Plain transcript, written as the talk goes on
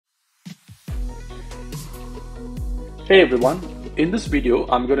Hey everyone, in this video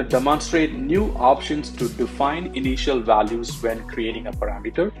I'm going to demonstrate new options to define initial values when creating a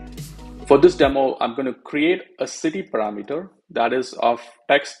parameter. For this demo, I'm going to create a city parameter that is of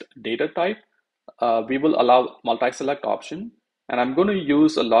text data type. We will allow multi-select option, and I'm going to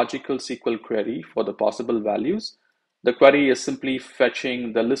use a logical SQL query for the possible values. The query is simply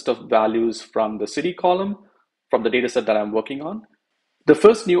fetching the list of values from the city column from the dataset that I'm working on. The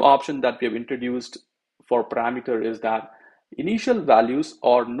first new option that we have introduced for parameter is that initial values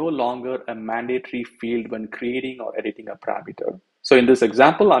are no longer a mandatory field when creating or editing a parameter. So in this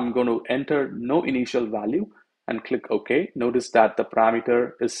example, I'm going to enter no initial value and click OK. Notice that the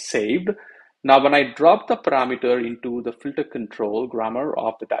parameter is saved. Now, when I drop the parameter into the filter control grammar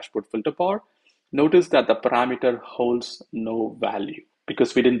of the dashboard filter bar, notice that the parameter holds no value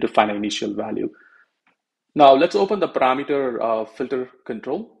because we didn't define an initial value. Now let's open the parameter filter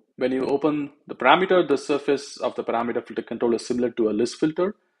control. When you open the parameter, the surface of the parameter filter control is similar to a list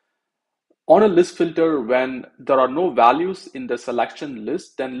filter. On a list filter, when there are no values in the selection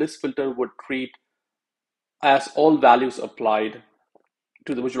list, then list filter would treat as all values applied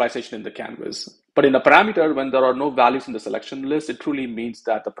to the visualization in the canvas. But in a parameter, when there are no values in the selection list, it truly means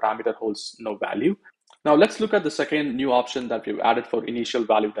that the parameter holds no value. Now let's look at the second new option that we've added for initial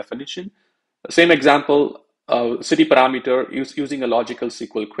value definition. Same example, city parameter using a logical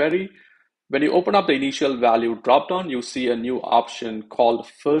SQL query. When you open up the initial value dropdown, you see a new option called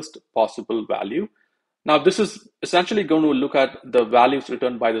first possible value. Now, this is essentially going to look at the values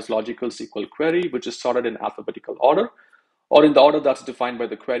returned by this logical SQL query, which is sorted in alphabetical order or in the order that's defined by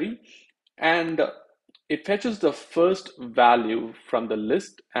the query. And it fetches the first value from the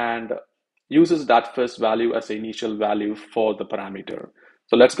list and uses that first value as the initial value for the parameter.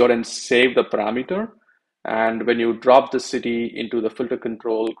 So let's go ahead and save the parameter. And when you drop the city into the filter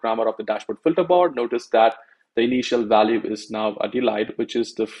control grammar of the dashboard filter bar, notice that the initial value is now Adelaide, which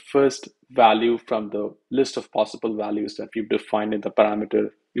is the first value from the list of possible values that we've defined in the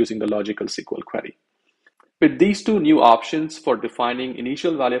parameter using the logical SQL query. With these two new options for defining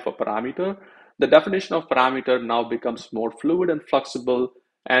initial value of a parameter, the definition of parameter now becomes more fluid and flexible,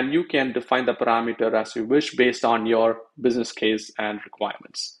 and you can define the parameter as you wish based on your business case and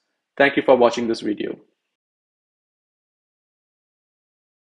requirements. Thank you for watching this video.